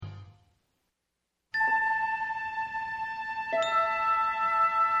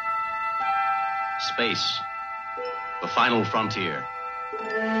space, the final frontier.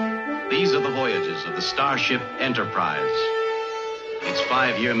 These are the voyages of the Starship Enterprise. Its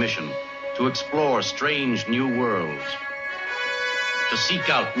 5-year mission to explore strange new worlds, to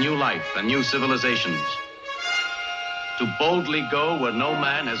seek out new life and new civilizations, to boldly go where no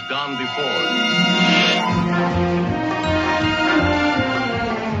man has gone before.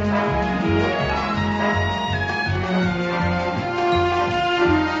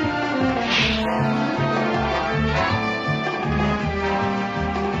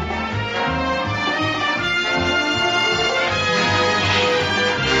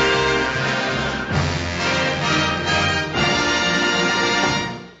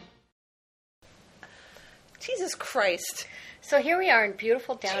 Jesus Christ. So here we are in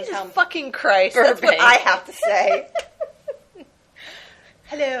beautiful downtown Jesus fucking Christ. Burbank. That's what I have to say.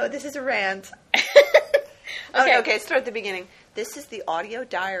 Hello, this is a rant. Okay, start at the beginning. This is the audio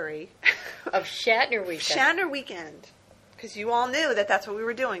diary of Shatner Weekend. Shatner Weekend. Because you all knew that that's what we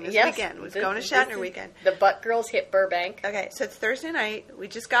were doing this weekend. Was going to Shatner Weekend. The Butt Girls hit Burbank. Okay, so it's Thursday night. We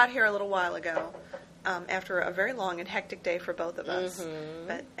just got here a little while ago. After a very long and hectic day for both of us. Mm-hmm.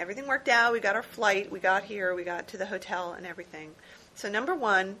 But everything worked out. We got our flight. We got here. We got to the hotel and everything. So number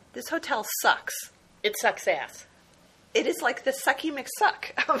one, this hotel sucks. It sucks ass. It is like the Sucky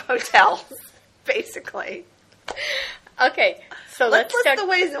McSuck of hotels, basically. Okay, so let's start the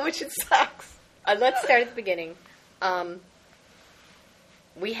ways in which it sucks. Let's start at the beginning.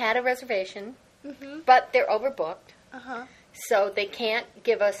 We had a reservation, but they're overbooked. Uh-huh. So they can't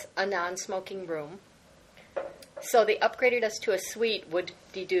give us a non-smoking room. So they upgraded us to a suite,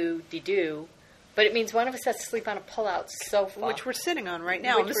 would-de-do, but it means one of us has to sleep on a pull-out sofa. Which we're sitting on right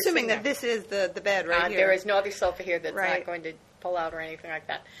now. I'm assuming that this is the bed right here. There is no other sofa here that's not going to pull out or anything like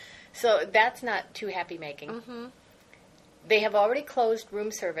that. So that's not too happy-making. Mm-hmm. They have already closed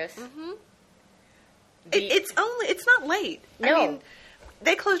room service. Mm-hmm. It's not late. No. I mean,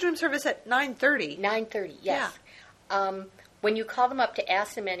 they closed room service at 9:30. 9:30, yes. Yeah. When you call them up to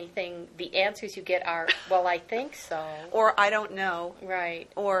ask them anything, the answers you get are, well, I think so. Or I don't know. Right.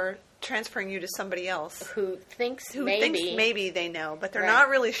 Or transferring you to somebody else. Who thinks maybe they know, but they're not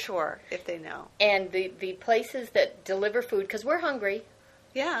really sure if they know. And the places that deliver food, because we're hungry,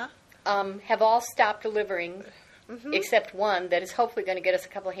 have all stopped delivering, except one that is hopefully going to get us a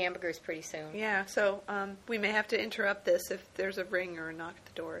couple of hamburgers pretty soon. Yeah, so we may have to interrupt this if there's a ring or a knock at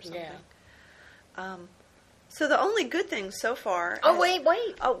the door or something. Yeah. So the only good things so far... Oh, wait.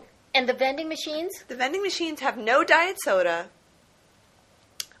 Oh. And the vending machines? The vending machines have no diet soda.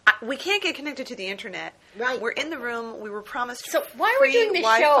 We can't get connected to the internet. Right. We're in the room. We were promised So why are free we doing this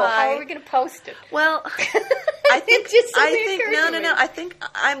Wi-Fi. show? How are we going to post it? Well, I think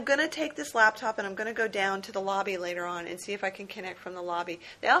I'm going to take this laptop and I'm going to go down to the lobby later on and see if I can connect from the lobby.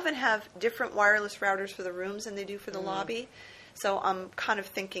 They often have different wireless routers for the rooms than they do for the lobby. So I'm kind of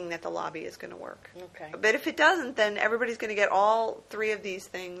thinking that the lobby is going to work. Okay. But if it doesn't, then everybody's going to get all three of these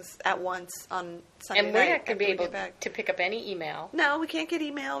things at once on Sunday night. And we're not going to be able to pick up any email. No, we can't get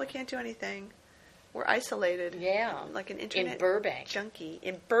email. We can't do anything. We're isolated. Yeah. Like an internet in Burbank. junkie.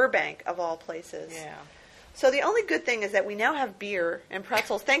 In Burbank, of all places. Yeah. So the only good thing is that we now have beer and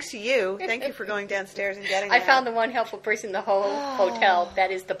pretzels. Thanks to you. Thank you for going downstairs and getting that. I found the one helpful person in the whole hotel.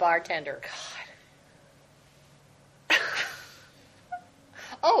 That is the bartender. God.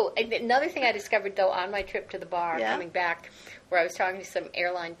 Oh, another thing I discovered, though, on my trip to the bar, coming back, where I was talking to some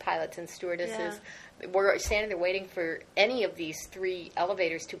airline pilots and stewardesses, we're standing there waiting for any of these 3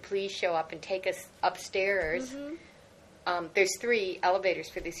 elevators to please show up and take us upstairs. Mm-hmm. There's 3 elevators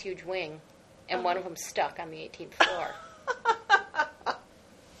for this huge wing, and one of them's stuck on the 18th floor.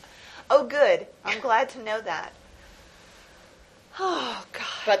 Oh, good. I'm glad to know that. Oh, God.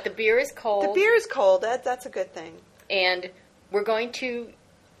 But the beer is cold. The beer is cold. That's a good thing. And we're going to...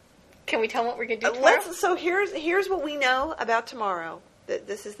 Can we tell them what we're going to do tomorrow? So here's what we know about tomorrow.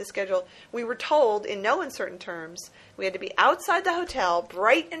 This is the schedule. We were told, in no uncertain terms, we had to be outside the hotel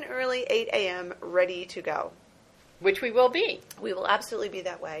bright and early, 8 a.m., ready to go. Which we will be. We will absolutely be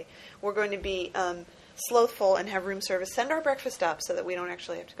that way. We're going to be slothful and have room service. Send our breakfast up so that we don't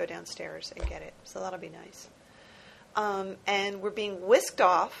actually have to go downstairs and get it. So that'll be nice. And we're being whisked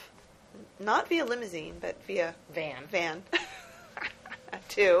off, not via limousine, but via van.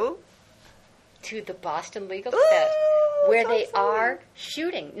 To the Boston Legal Set, where they are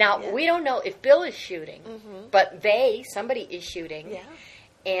shooting. Now, we don't know if Bill is shooting, but somebody is shooting. Yeah.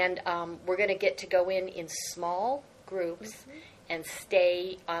 And we're going to get to go in small groups and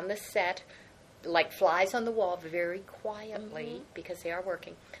stay on the set like flies on the wall very quietly, because they are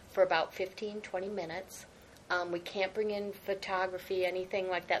working, for about 15, 20 minutes. We can't bring in photography, anything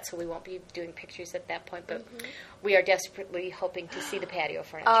like that, so we won't be doing pictures at that point. But we are desperately hoping to see the patio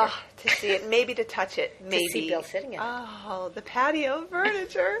furniture. Oh, to see it, maybe to touch it, maybe. To see Bill sitting in it. Oh, the patio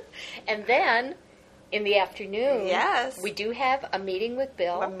furniture. And then, in the afternoon, yes, we do have a meeting with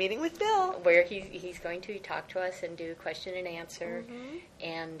Bill. A meeting with Bill. Where he's going to talk to us and do question and answer.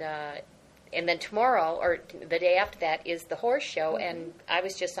 And then tomorrow, or the day after that, is the horse show. And I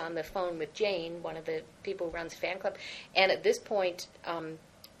was just on the phone with Jane, one of the people who runs the fan club. And at this point,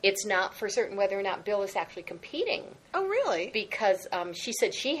 it's not for certain whether or not Bill is actually competing. Oh, really? Because she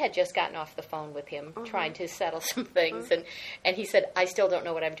said she had just gotten off the phone with him trying to settle some things. And he said, I still don't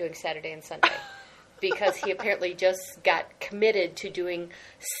know what I'm doing Saturday and Sunday. Because he apparently just got committed to doing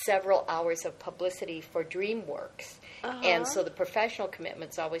several hours of publicity for DreamWorks. And so the professional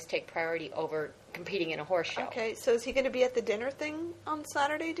commitments always take priority over competing in a horse show. Okay, so is he going to be at the dinner thing on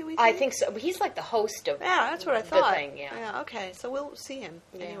Saturday, do we think? I think so. He's like the host of that's what I thought. The thing, yeah, okay, so we'll see him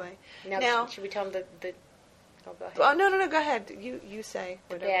anyway. Now, should we tell him the oh, go ahead. Oh, no, go ahead. You say.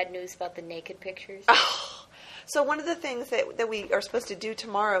 The bad news about the naked pictures? Oh. So one of the things that we are supposed to do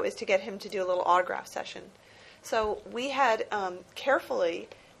tomorrow is to get him to do a little autograph session. So we had carefully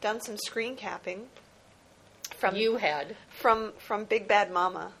done some screen capping. From Big Bad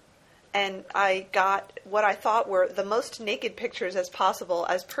Mama. And I got what I thought were the most naked pictures as possible,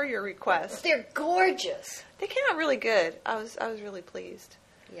 as per your request. They're gorgeous. They came out really good. I was really pleased.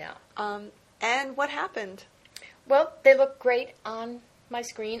 Yeah. And what happened? Well, they look great on my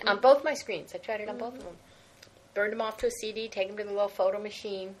screen, on both my screens. I tried it on both of them. Burned them off to a CD, take them to the little photo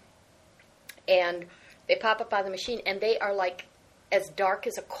machine, and they pop up on the machine, and they are like as dark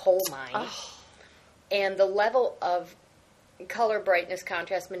as a coal mine. Oh. And the level of color, brightness,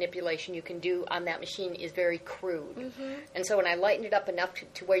 contrast manipulation you can do on that machine is very crude. And so when I lightened it up enough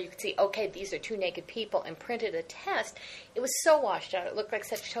to where you could see, okay, these are two naked people, and printed a test, it was so washed out. It looked like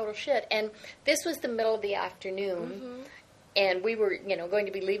such total shit. And this was the middle of the afternoon, and we were, going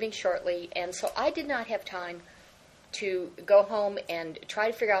to be leaving shortly, and so I did not have time to go home and try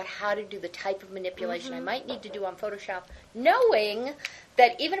to figure out how to do the type of manipulation I might need to do on Photoshop, knowing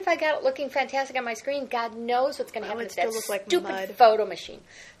that even if I got it looking fantastic on my screen, God knows what's going to happen with that stupid photo machine.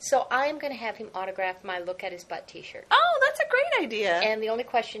 So I'm going to have him autograph my Look at His Butt t-shirt. Oh, that's a great idea. And the only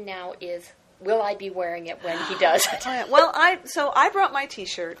question now is, will I be wearing it when he does it? Well, I brought my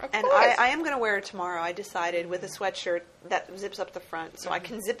t-shirt, and I am going to wear it tomorrow. I decided with a sweatshirt that zips up the front, so I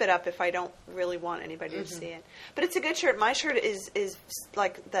can zip it up if I don't really want anybody to see it. But it's a good shirt. My shirt is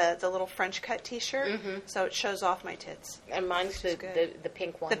like the little French cut t-shirt, so it shows off my tits. And mine's the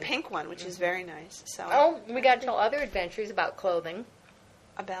pink one. The pink one, which is very nice. So we got to tell other adventures about clothing.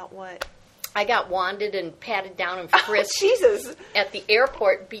 About what? I got wanded and patted down and frisked at the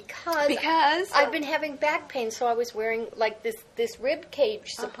airport because I've been having back pain, so I was wearing like this rib cage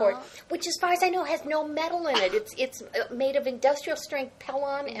support, which, as far as I know, has no metal in it. It's made of industrial strength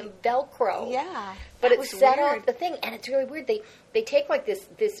Pellon and Velcro. Yeah, but it set off the thing, and it's really weird. They take like this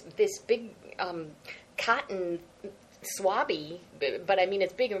big cotton swabby, but I mean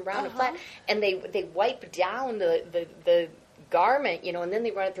it's big and round and flat, and they wipe down the garment, and then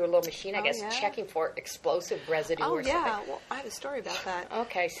they run it through a little machine, I guess, checking for explosive residue or something. Well, I have a story about that.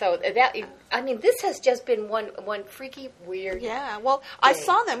 Okay, so this has just been one freaky, weird well, thing. I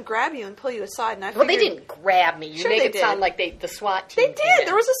saw them grab you and pull you aside, and I figured... Well, they didn't grab me. You make it sound like the SWAT team. They did.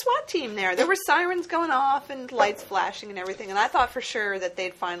 There was a SWAT team there. There were sirens going off and lights flashing and everything, and I thought for sure that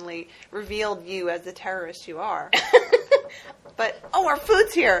they'd finally revealed you as the terrorist you are. But, our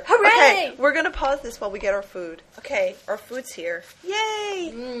food's here. Hooray! Okay, we're going to pause this while we get our food. Okay, our food's here.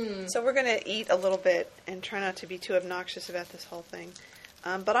 Yay! So we're going to eat a little bit and try not to be too obnoxious about this whole thing.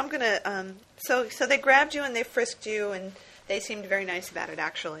 But I'm going to... So they grabbed you and they frisked you, and they seemed very nice about it,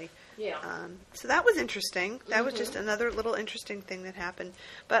 actually. Yeah. So that was interesting. That was just another little interesting thing that happened.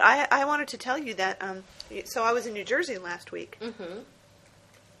 But I wanted to tell you that... so I was in New Jersey last week.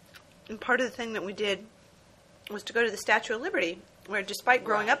 And part of the thing that we did was to go to the Statue of Liberty, where despite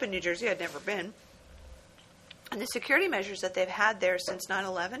growing up in New Jersey, I'd never been. And the security measures that they've had there since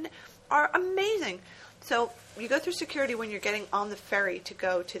 9/11 are amazing. So you go through security when you're getting on the ferry to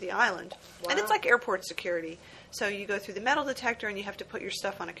go to the island. And it's like airport security. So you go through the metal detector and you have to put your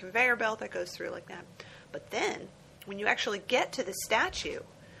stuff on a conveyor belt that goes through like that. But then, when you actually get to the statue,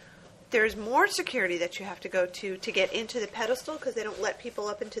 there's more security that you have to go to get into the pedestal, because they don't let people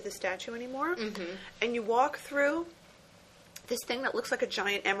up into the statue anymore. And you walk through this thing that looks like a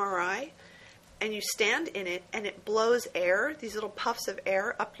giant MRI, and you stand in it, and it blows air, these little puffs of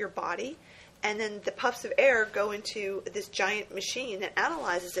air, up your body, and then the puffs of air go into this giant machine that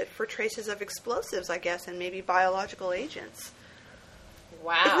analyzes it for traces of explosives, I guess, and maybe biological agents.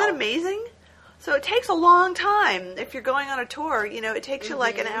 Wow. Isn't that amazing? So it takes a long time. If you're going on a tour, it takes you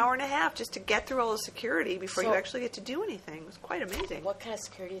like an hour and a half just to get through all the security before you actually get to do anything. It's quite amazing. What kind of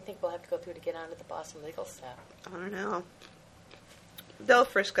security do you think we'll have to go through to get onto the Boston legal staff? I don't know. They'll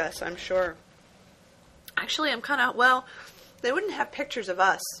frisk us, I'm sure. Actually, I'm kind of, they wouldn't have pictures of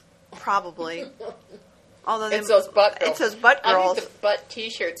us, probably. Although it's those butt girls. It's those butt girls. I think the butt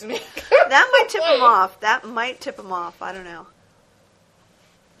T-shirts make that might tip them off. That might tip them off. I don't know.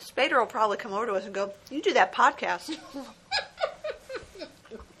 Spader will probably come over to us and go, "You do that podcast."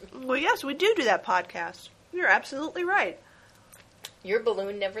 Well, yes, we do that podcast. You're absolutely right. Your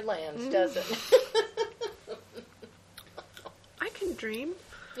balloon never lands, does it? I can dream.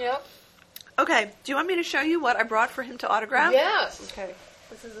 Yep. Okay, do you want me to show you what I brought for him to autograph? Yes. Okay,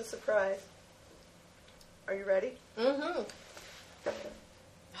 this is a surprise. Are you ready? Mm-hmm.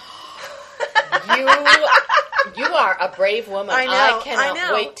 You are a brave woman. I know. I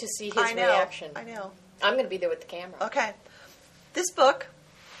cannot wait to see his reaction. I know. I'm going to be there with the camera. Okay. This book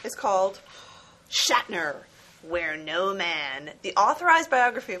is called Shatner, Where No Man, the authorized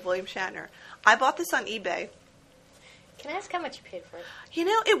biography of William Shatner. I bought this on eBay. Can I ask how much you paid for it?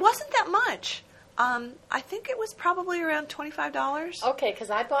 It wasn't that much. I think it was probably around $25. Okay, because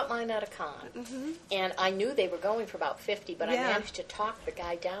I bought mine at a con, and I knew they were going for about $50, but I managed to talk the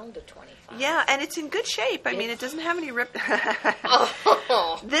guy down to $25. Yeah, and it's in good shape. I mean, it doesn't have any rip.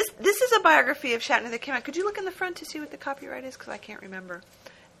 Oh. This is a biography of Shatner that came out. Could you look in the front to see what the copyright is? Because I can't remember.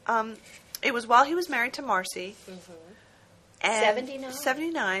 It was while he was married to Marcy. And 79?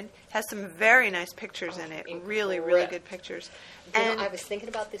 79. Has some very nice pictures in it. Really, really good pictures. I was thinking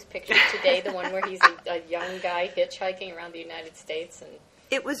about this picture today, the one where he's a young guy hitchhiking around the United States. And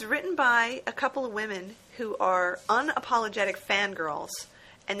it was written by a couple of women who are unapologetic fangirls,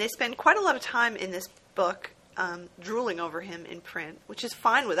 and they spend quite a lot of time in this book drooling over him in print, which is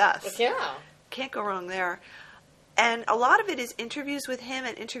fine with us. Yeah. Can't go wrong there. And a lot of it is interviews with him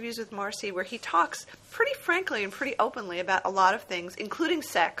and interviews with Marcy, where he talks pretty frankly and pretty openly about a lot of things, including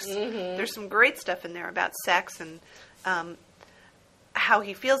sex. There's some great stuff in there about sex and how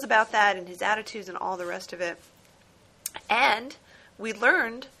he feels about that and his attitudes and all the rest of it. And we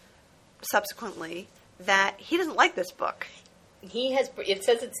learned subsequently that he doesn't like this book. It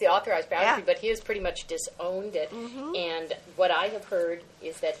says it's the authorized biography, but he has pretty much disowned it. And what I have heard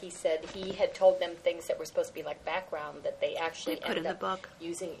is that he said he had told them things that were supposed to be like background that they actually ended up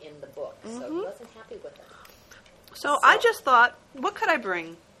using in the book. So he wasn't happy with it. So I just thought, what could I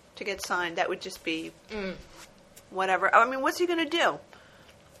bring to get signed that would just be whatever? I mean, what's he going to do?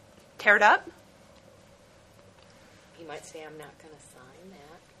 Tear it up? He might say, I'm not going to sign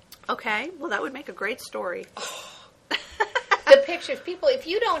that. Okay. Well, that would make a great story. The pictures, people, if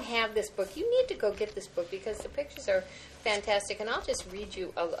you don't have this book, you need to go get this book because the pictures are fantastic. And I'll just read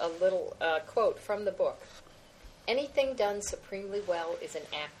you a little quote from the book. Anything done supremely well is an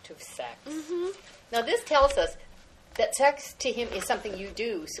act of sex. Now, this tells us that sex to him is something you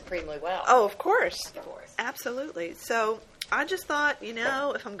do supremely well. Oh, of course. Of course. Absolutely. So I just thought,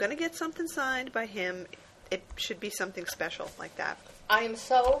 if I'm going to get something signed by him, it should be something special like that. I am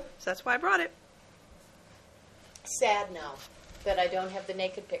so that's why I brought it. Sad now that I don't have the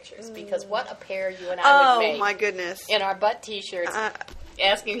naked pictures because what a pair you and I would make. Oh, my goodness. In our butt T-shirts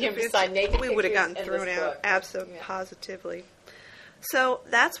asking him to sign naked pictures. We would have gotten thrown out. Book. Absolutely. Yeah. Positively. So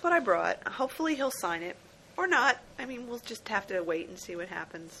that's what I brought. Hopefully he'll sign it. Or not. I mean, we'll just have to wait and see what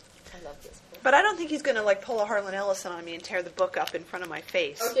happens. I love this book. But I don't think he's going to pull a Harlan Ellison on me and tear the book up in front of my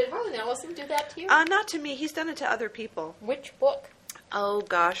face. Oh, did Harlan Ellison do that to you? Not to me. He's done it to other people. Which book? Oh,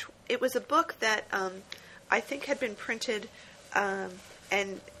 gosh. It was a book that I think had been printed,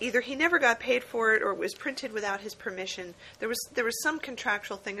 and either he never got paid for it or it was printed without his permission. There was some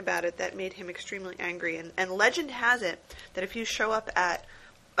contractual thing about it that made him extremely angry. And legend has it that if you show up at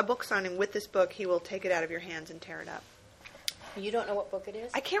a book signing with this book, he will take it out of your hands and tear it up. You don't know what book it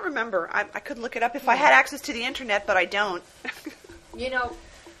is? I can't remember. I could look it up if I had access to the internet, but I don't.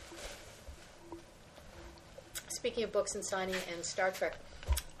 Speaking of books and signing and Star Trek,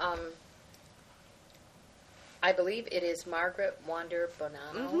 I believe it is Margaret Wander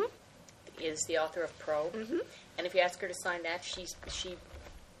Bonanno is the author of Pro. And if you ask her to sign that, she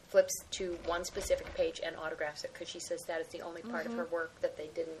flips to one specific page and autographs it because she says that is the only part of her work that they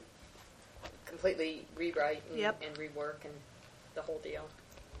didn't completely rewrite and rework and the whole deal.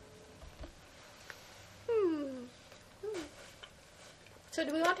 So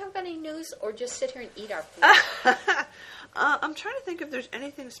do we want to talk about any news or just sit here and eat our food? I'm trying to think if there's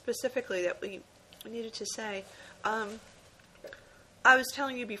anything specifically that we needed to say. I was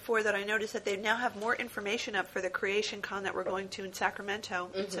telling you before that I noticed that they now have more information up for the Creation Con that we're going to in Sacramento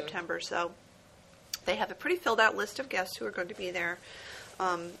in September. So they have a pretty filled out list of guests who are going to be there.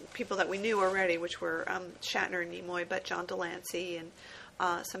 People that we knew already, which were Shatner and Nimoy, but John Delancey and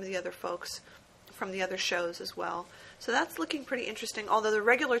some of the other folks from the other shows as well. So that's looking pretty interesting, although the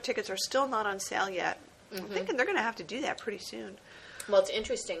regular tickets are still not on sale yet. I'm thinking they're going to have to do that pretty soon. Well, it's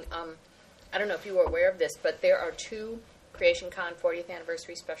interesting. I don't know if you were aware of this, but there are 2 Creation Con 40th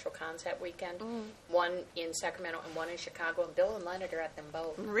Anniversary Special Cons that weekend. One in Sacramento and one in Chicago, and Bill and Leonard are at them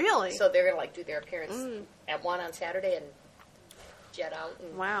both. Really? So they're going to do their appearance at one on Saturday and jet out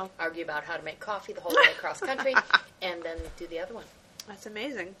and argue about how to make coffee the whole way across country, and then do the other one. That's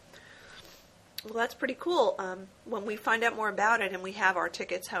amazing. Well, that's pretty cool. When we find out more about it and we have our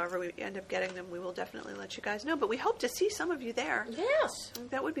tickets, however we end up getting them, we will definitely let you guys know. But we hope to see some of you there. Yes.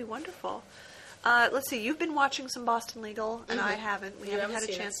 That would be wonderful. Let's see. You've been watching some Boston Legal, and I haven't. We haven't had a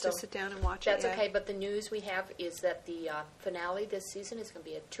chance to sit down and watch it yet. That's okay, but the news we have is that the finale this season is going to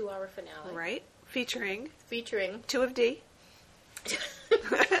be a 2-hour finale. Right. Featuring 2 of D.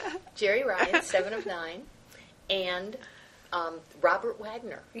 Jerry Ryan, 7 of 9, and Robert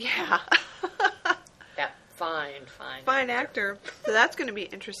Wagner. Yeah. That fine actor. So that's going to be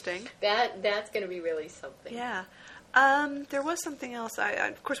interesting. That's going to be really something. Yeah. There was something else.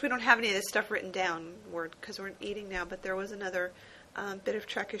 Of course, we don't have any of this stuff written down because we're eating now, but there was another bit of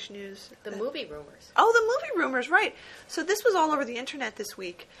Trekish news. The movie rumors. Oh, the movie rumors, right. So this was all over the internet this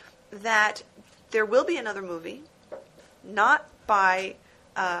week, that there will be another movie, not by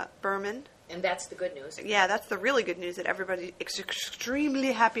Berman. And that's the good news. Yeah, that's the really good news that everybody is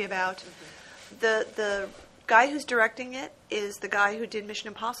extremely happy about. The guy who's directing it is the guy who did Mission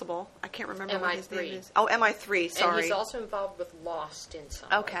Impossible. I can't remember what his name is. Oh, MI3, sorry. And he's also involved with Lost in some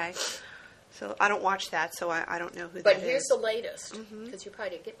way. Okay. So I don't watch that, so I don't know who that is. But is. here's the latest, because you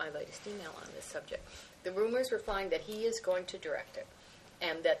probably didn't get my latest email on this subject. The rumors were flying that he is going to direct it,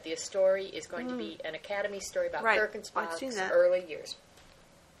 and that the story is going to be an Academy story about Kirk and Spock's early years.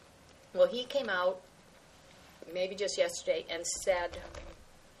 Well, he came out maybe just yesterday and said,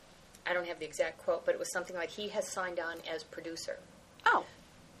 I don't have the exact quote, but it was something like, he has signed on as producer. Oh.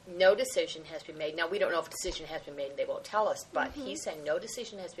 No decision has been made. Now, we don't know if a decision has been made, and they won't tell us, but he's saying no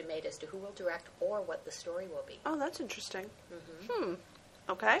decision has been made as to who will direct or what the story will be. Oh, that's interesting.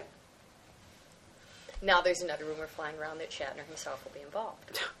 Okay. Now, there's another rumor flying around that Shatner himself will be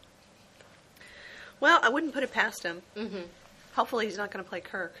involved. Well, I wouldn't put it past him. Hopefully he's not going to play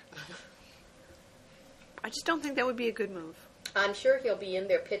Kirk. I just don't think that would be a good move. I'm sure he'll be in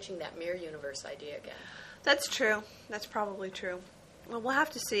there pitching that Mirror Universe idea again. That's true. That's probably true. Well, we'll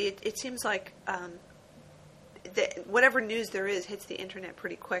have to see. It seems like whatever news there is hits the internet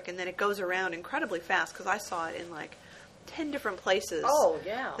pretty quick, and then it goes around incredibly fast, because I saw it in like 10 different places. Oh,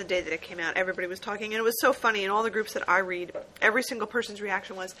 yeah. The day that it came out, everybody was talking, and it was so funny. In all the groups that I read, every single person's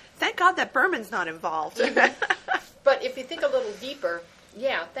reaction was, thank God that Berman's not involved. But if you think a little deeper,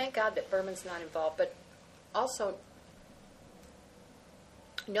 yeah, thank God that Berman's not involved, but also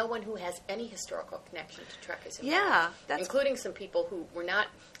no one who has any historical connection to Trek is involved. Yeah. Including some people who were not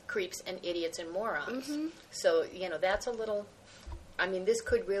creeps and idiots and morons. So, that's a little... I mean, this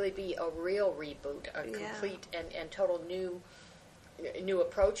could really be a real reboot, a complete and total new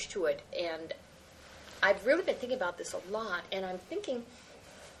approach to it. And I've really been thinking about this a lot, and I'm thinking,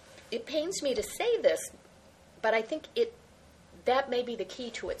 it pains me to say this, but I think that may be the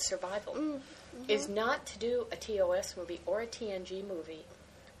key to its survival, is not to do a TOS movie or a TNG movie,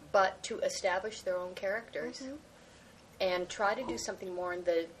 but to establish their own characters and try to do something more in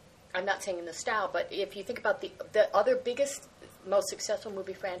the, I'm not saying in the style, but if you think about the other biggest, most successful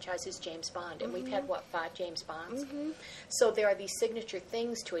movie franchise is James Bond, and we've had, 5 James Bonds? So there are these signature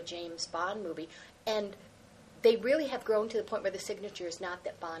things to a James Bond movie, and they really have grown to the point where the signature is not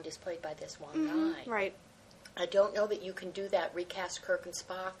that Bond is played by this one guy. Right. I don't know that you can do that, recast Kirk and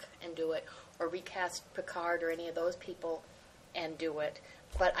Spock and do it, or recast Picard or any of those people and do it.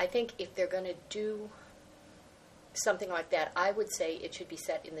 But I think if they're going to do something like that, I would say it should be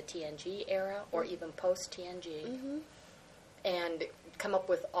set in the TNG era or even post-TNG and come up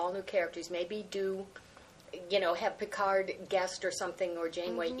with all new characters. Maybe do, have Picard guest or something, or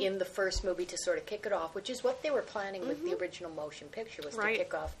Janeway in the first movie to sort of kick it off, which is what they were planning with the original motion picture, was to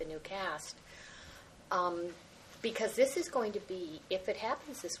kick off the new cast. Because this is going to be, if it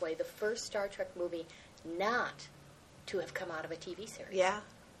happens this way, the first Star Trek movie not to have come out of a TV series. Yeah.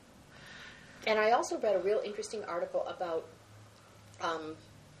 And I also read a real interesting article about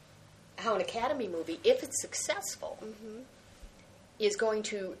how an Academy movie, if it's successful, is going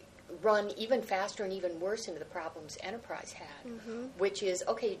to run even faster and even worse into the problems Enterprise had, which is,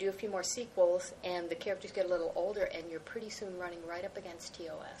 okay, you do a few more sequels, and the characters get a little older, and you're pretty soon running right up against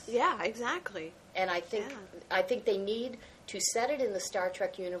TOS. Yeah, exactly. And I think they need to set it in the Star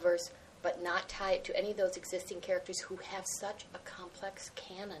Trek universe, but not tie it to any of those existing characters who have such a complex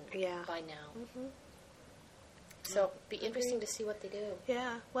canon by now. So be interesting to see what they do.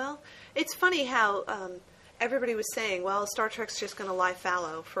 Yeah, well, it's funny how everybody was saying, well, Star Trek's just going to lie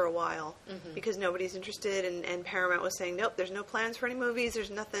fallow for a while because nobody's interested, and Paramount was saying, nope, there's no plans for any movies,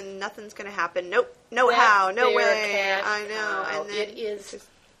 there's nothing's going to happen, nope, no how, no way. I know. And then it is just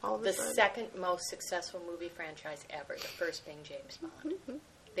all of the a sudden. second most successful movie franchise ever, the first being James Bond.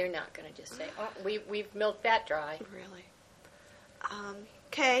 They're not going to just say, oh, we've milked that dry. Really?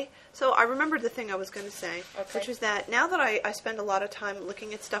 Okay, so I remembered the thing I was going to say, which was that now that I spend a lot of time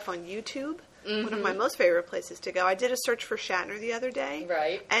looking at stuff on YouTube, one of my most favorite places to go, I did a search for Shatner the other day.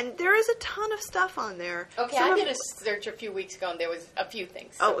 Right. And there is a ton of stuff on there. Okay, I did a search a few weeks ago, and there was a few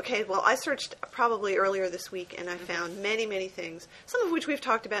things. So. Oh, okay. Well, I searched probably earlier this week, and I found many, many things, some of which we've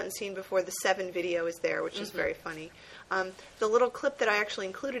talked about and seen before. The 7 video is there, which is very funny. The little clip that I actually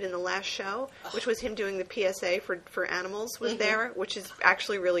included in the last show, which was him doing the PSA for animals, was there, which is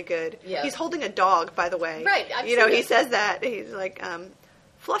actually really good. Yeah. He's holding a dog, by the way. Right. He says that. He's like,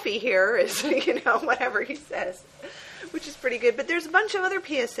 Fluffy here is, whatever he says, which is pretty good. But there's a bunch of other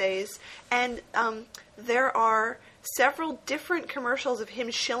PSAs, and there are several different commercials of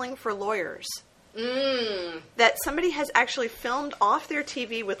him shilling for lawyers. That somebody has actually filmed off their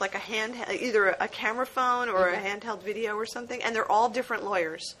TV with like either a camera phone or a handheld video or something, and they're all different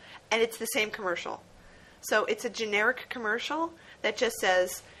lawyers, and it's the same commercial. So it's a generic commercial that just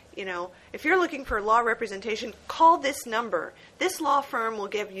says, if you're looking for law representation, call this number. This law firm will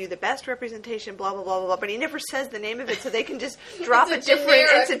give you the best representation, blah, blah, blah, blah, blah. But he never says the name of it, so they can just drop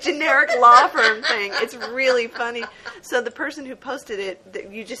it's a generic law firm thing. It's really funny. So the person who posted it,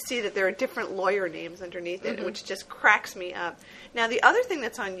 you just see that there are different lawyer names underneath it, which just cracks me up. Now, the other thing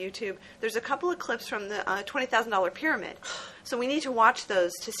that's on YouTube, there's a couple of clips from the $20,000 Pyramid. So we need to watch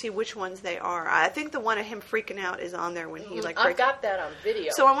those to see which ones they are. I think the one of him freaking out is on there when he I've got that on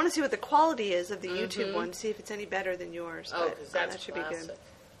video. So I want to see what the quality is of the YouTube one, see if it's any better than yours. Oh, because that should classic. be good.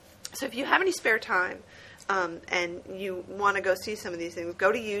 So if you have any spare time and you want to go see some of these things,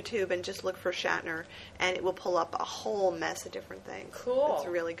 go to YouTube and just look for Shatner, and it will pull up a whole mess of different things. Cool. It's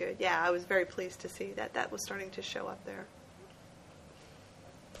really good. Yeah, I was very pleased to see that was starting to show up there.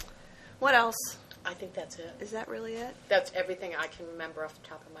 What else? I think that's it. Is that really it? That's everything I can remember off the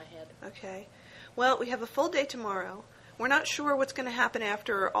top of my head. Okay. Well, we have a full day tomorrow. We're not sure what's going to happen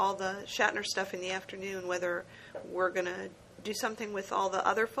after all the Shatner stuff in the afternoon, whether we're going to do something with all the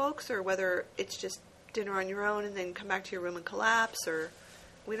other folks or whether it's just dinner on your own and then come back to your room and collapse, or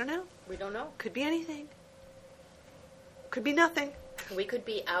we don't know. We don't know. Could be anything. Could be nothing. We could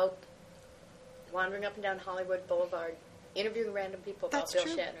be out wandering up and down Hollywood Boulevard interviewing random people about Bill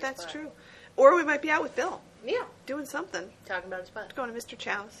Shatner. That's true. Or we might be out with Bill. Yeah. Doing something. Talking about his butt. Going to Mr.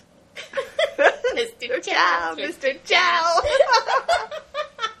 Chow's. Mr. Chow. Mr. Chow.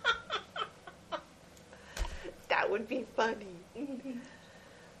 That would be funny.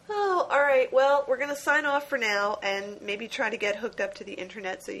 Oh, all right. Well, we're going to sign off for now and maybe try to get hooked up to the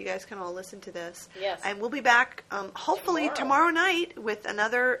internet so you guys can all listen to this. Yes. And we'll be back hopefully tomorrow night with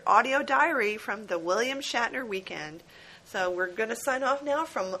another audio diary from the William Shatner weekend. So we're going to sign off now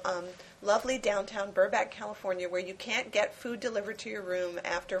from lovely downtown Burbank, California, where you can't get food delivered to your room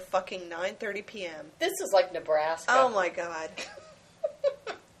after fucking 9:30 p.m. This is like Nebraska. Oh, my God.